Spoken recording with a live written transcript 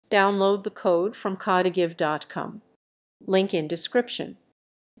Download the code from codegive.com. Link in description.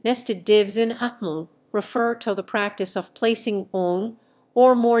 Nested divs in HTML refer to the practice of placing one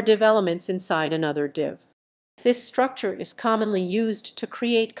or more div elements inside another div. This structure is commonly used to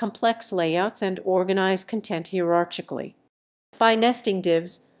create complex layouts and organize content hierarchically. By nesting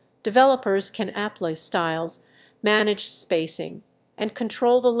divs, developers can apply styles, manage spacing, and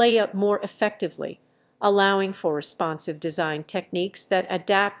control the layout more effectively, allowing for responsive design techniques that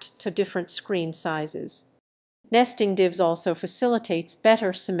adapt to different screen sizes. Nesting divs also facilitates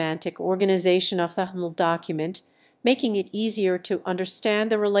better semantic organization of the HTML document, making it easier to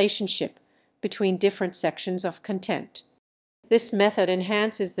understand the relationship between different sections of content. This method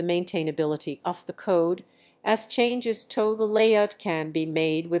enhances the maintainability of the code, as changes to the layout can be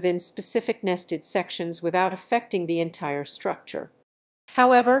made within specific nested sections without affecting the entire structure.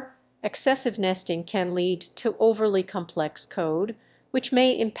 However, excessive nesting can lead to overly complex code, which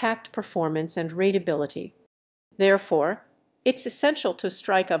may impact performance and readability. Therefore, it's essential to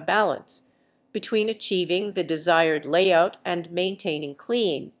strike a balance between achieving the desired layout and maintaining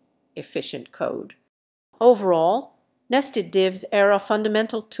clean, efficient code. Overall, nested divs are a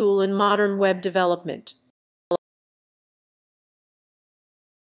fundamental tool in modern web development.